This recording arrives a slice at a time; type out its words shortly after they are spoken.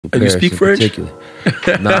And you speak French?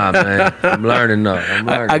 Nah, man. I'm learning though.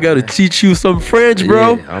 I gotta teach you some French,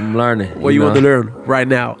 bro. Yeah, I'm learning. What you want to learn right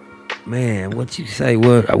now? Man, what you say?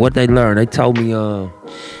 What they learn? They told me. Man,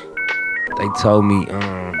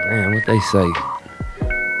 what they say?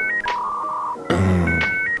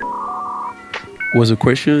 Was a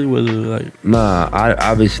question? Was it like? Nah, I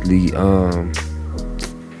obviously.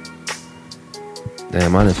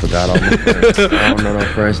 Damn, I done forgot all my French. I don't know no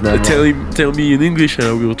French. Tell me in English and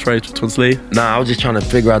I will try to translate. Nah, I was just trying to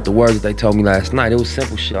figure out the words that they told me last night. It was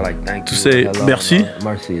simple shit like thank you. To say hello, merci.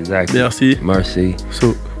 Merci, exactly. Merci. Merci.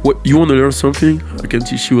 So, what you want to learn something? I can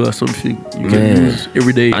teach you something you can use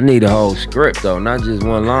every day. I need a whole script though, not just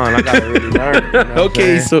one line. I gotta really learn it. You know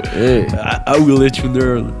okay, so yeah. I will let you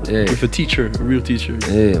learn with a teacher, a real teacher.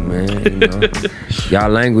 Yeah, man. You know, y'all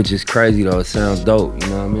language is crazy though. It sounds dope. You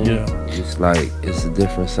know what I mean? Yeah. It's like it's a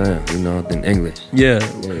different sound, you know, than English. Yeah.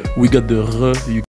 We got the r.